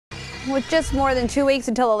With just more than 2 weeks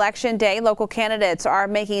until Election Day, local candidates are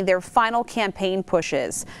making their final campaign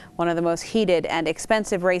pushes. One of the most heated and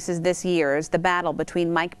expensive races this year is the battle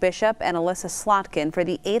between Mike Bishop and Alyssa Slotkin for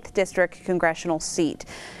the 8th District congressional seat.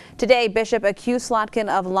 Today, Bishop accused Slotkin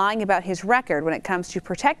of lying about his record when it comes to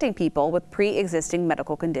protecting people with pre-existing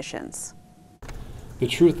medical conditions. The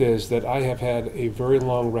truth is that I have had a very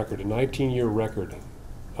long record, a 19-year record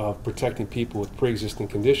of protecting people with pre-existing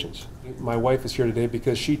conditions. My wife is here today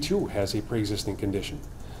because she too has a pre-existing condition.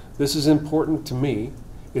 This is important to me,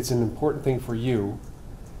 it's an important thing for you,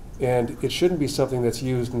 and it shouldn't be something that's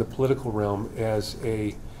used in the political realm as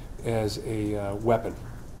a weapon.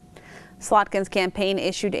 Slotkin's campaign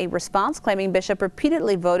issued a response claiming Bishop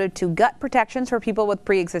repeatedly voted to gut protections for people with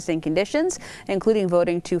pre-existing conditions, including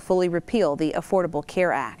voting to fully repeal the Affordable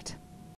Care Act.